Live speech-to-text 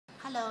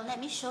Hello, let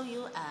me show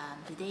you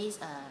today's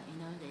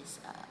this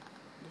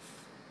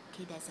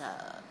there's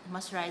a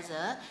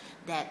moisturizer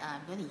that I'm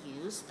going to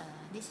use.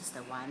 This is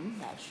the one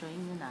that I'm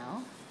showing you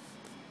now.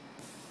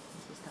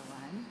 This is the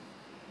one.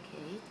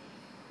 Okay,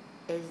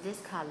 it's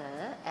this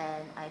color,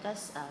 and I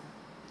just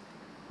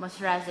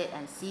moisturize it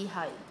and see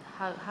how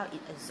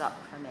it absorbs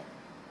from it.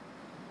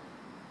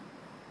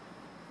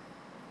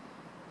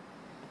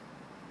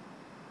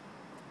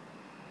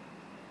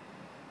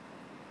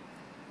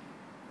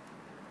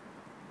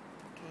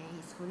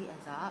 It's fully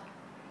absorbed,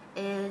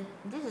 and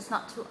this is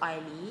not too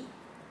oily.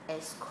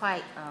 It's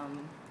quite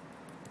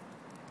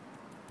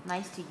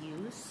nice to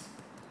use.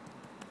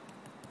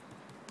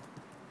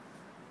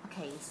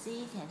 Okay,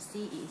 you can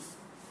see it's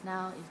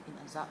been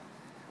absorbed.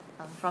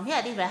 From here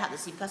I think it's very hard to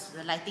see because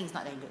the lighting is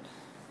not very good.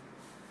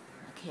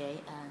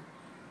 Okay,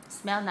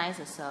 smell nice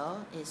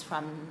also. It's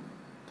from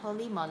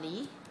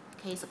TONYMOLY.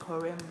 Okay, it's a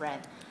Korean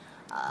brand.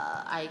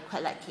 I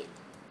quite like it.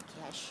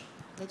 Okay,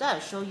 later I'll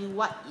show you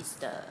what is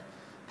the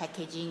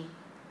packaging,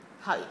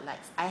 how it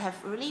likes. I have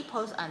already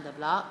posted on the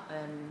blog,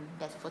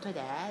 there's a photo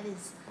there.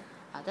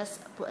 I'll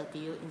just put a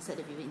view, insert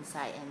the view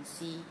inside and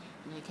see,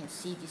 you can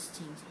see these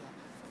things here.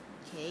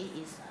 Okay,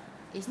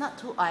 it's not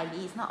too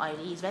oily,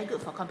 it's very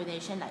good for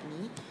combination like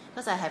me,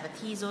 because I have a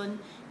T-zone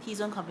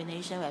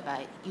combination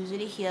whereby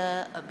usually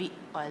here a bit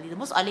oily. The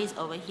most oily is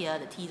over here,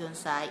 the T-zone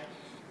side,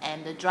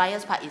 and the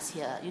driest part is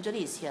here,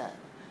 usually it's here.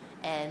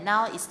 And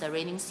now it's the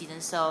raining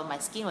season, so my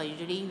skin will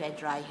usually very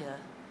dry here,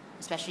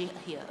 especially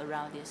here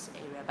around this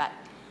area, but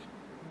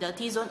the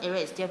T-zone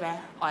area is still very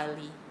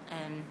oily.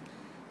 And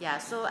yeah,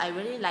 so I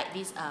really like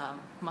this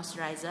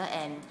moisturizer,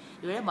 and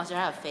it really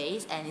moisturize your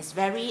face, and it's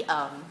very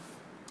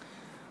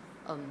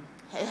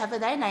it have a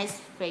very nice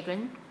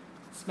fragrant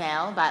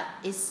smell, but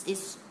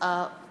it's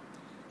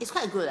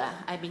quite good.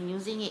 I've been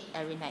using it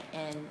every night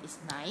and it's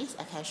nice.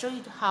 I can show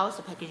you how's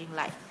the packaging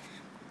like.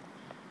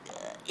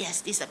 Yes,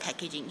 this is the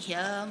packaging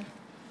here.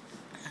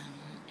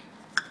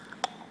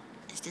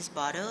 This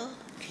bottle.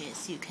 Okay,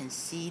 so you can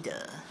see the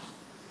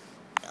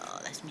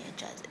let me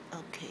adjust it.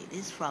 Okay,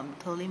 this is from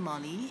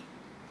TONYMOLY.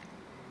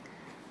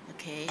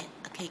 Okay,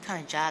 come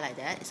in a jar like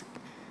that. It's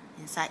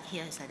inside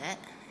here is like that.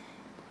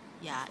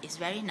 Yeah, it's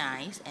very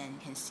nice, and you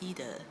can see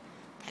the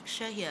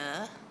texture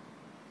here.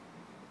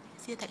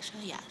 See the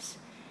texture? Yes.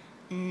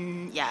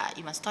 Yeah,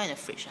 you must store in the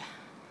fridge.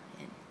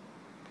 And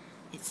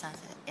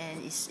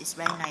it's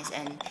very nice,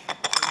 and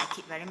I like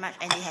it very much.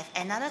 And they have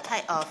another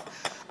type of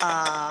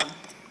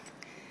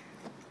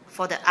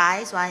for the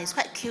eyes one. It's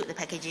quite cute, the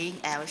packaging.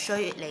 I will show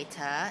you it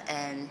later.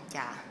 And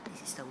yeah,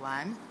 this is the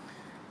one.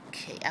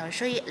 Okay, I will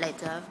show you it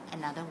later.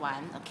 Another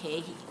one.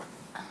 Okay.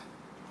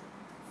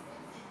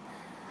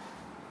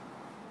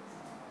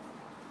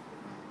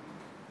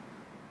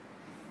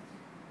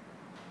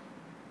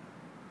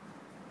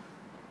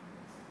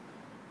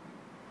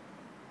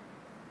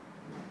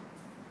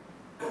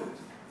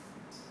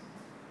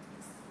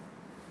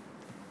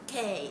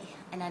 Okay,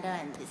 another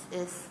one. This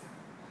is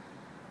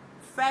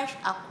Fresh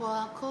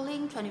Aqua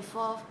Cooling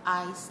 24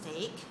 Eye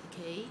Stick.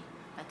 Okay,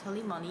 by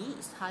TONYMOLY.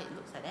 Is how it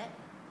looks like that.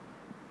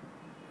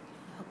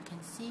 I hope you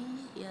can see.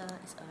 Here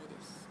is already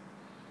this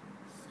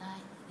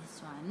side.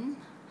 This one.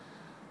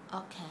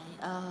 Okay.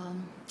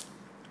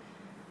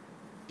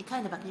 It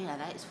kind of packaging like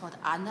that. It's for the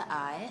under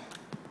eye.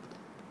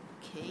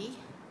 Okay.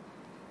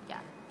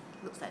 Yeah,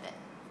 it looks like that.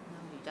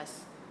 Now you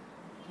just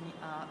turn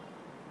it up.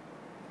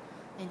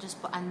 And just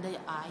put under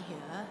your eye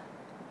here.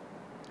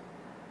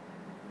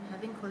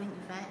 Having cooling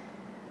effect.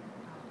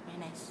 Very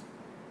nice.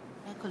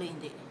 Very cooling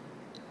indeed.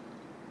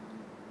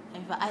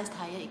 And if your eye is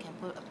tired, you can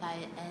apply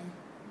it,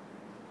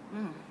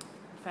 and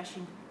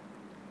refreshing.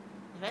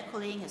 It's very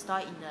cooling. You can store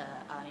it in the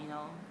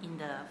in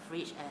the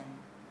fridge, and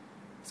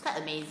it's quite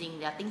amazing.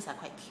 Their things are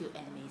quite cute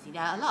and amazing.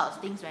 There are a lot of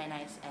things very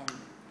nice, and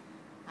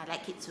I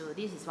like it too.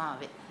 This is one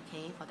of it.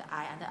 Okay, for the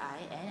eye, under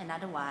eye, and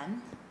another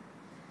one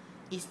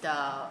is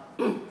the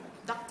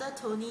Dr.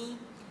 Tony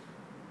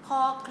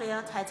Pore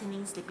Clear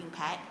Tightening Sleeping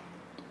Pad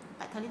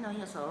by TONYMOLY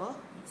also.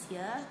 It's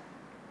here.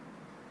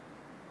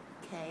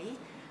 Okay,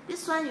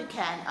 this one you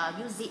can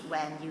use it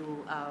when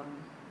you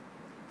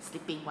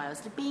while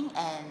sleeping,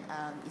 and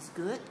it's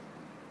good.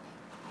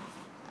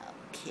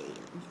 Okay,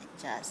 let me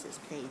adjust this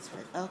place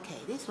first. Okay,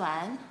 this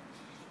one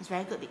is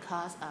very good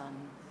because I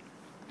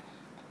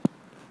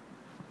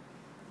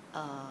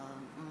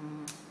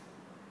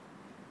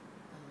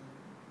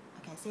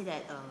can say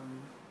that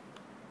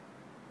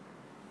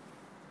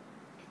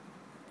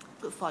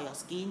good for your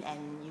skin,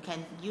 and you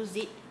can use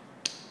it.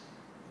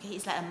 Okay,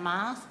 it's like a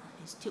mask.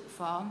 It's tube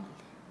form.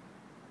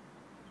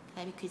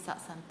 Let me quiz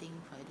out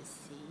something for you to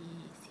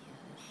see. It's here.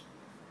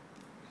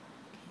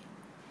 Okay.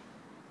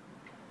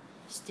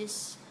 It's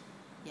this.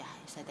 Yeah,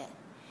 it's like that.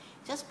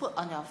 Just put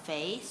on your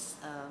face,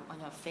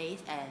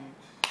 and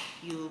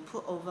you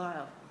put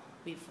over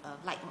with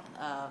light,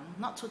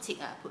 not too thick.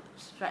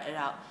 Spread it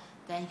out.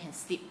 Then you can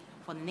sleep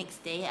for the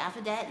next day.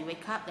 After that, you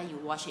wake up, then you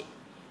wash it.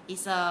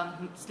 It's a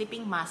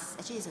sleeping mask.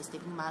 Actually, it's a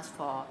sleeping mask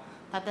for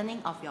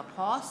tightening of your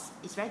pores.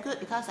 It's very good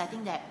because I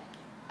think that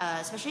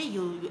especially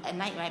you at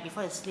night, right,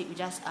 before you sleep, you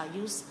just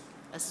use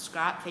a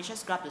facial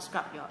scrub to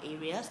scrub your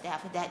areas. Then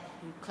after that,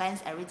 you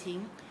cleanse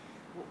everything,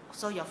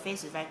 so your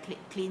face is very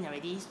clean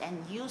already.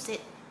 And use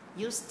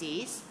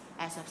this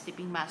as a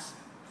sleeping mask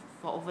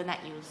for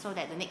overnight use, so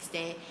that the next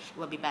day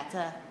will be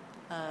better.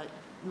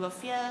 You will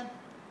feel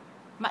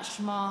much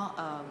more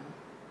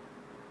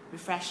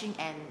refreshing,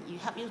 and you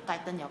help you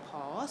tighten your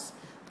pores.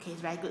 Okay,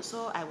 it's very good.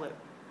 So I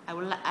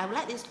would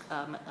like this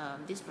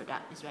this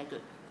product. It's very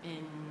good.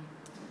 And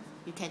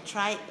you can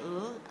try it.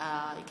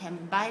 You can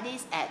buy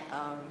this at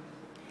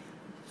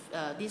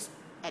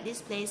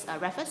this place,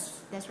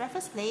 Raffles. There's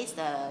Raffles Place,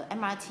 the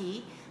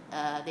MRT.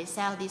 They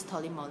sell this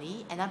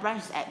TONYMOLY. Another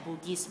branch is at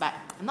Bugis, but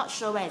I'm not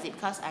sure where is it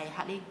because I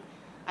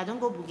don't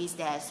go Bugis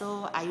there.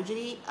 So I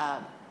usually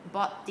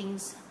bought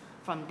things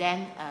from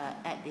them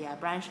at their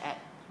branch at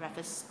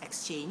Raffles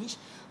Exchange.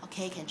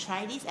 Okay, you can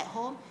try this at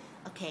home.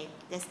 Okay,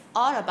 that's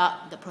all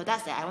about the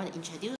products that I want to introduce.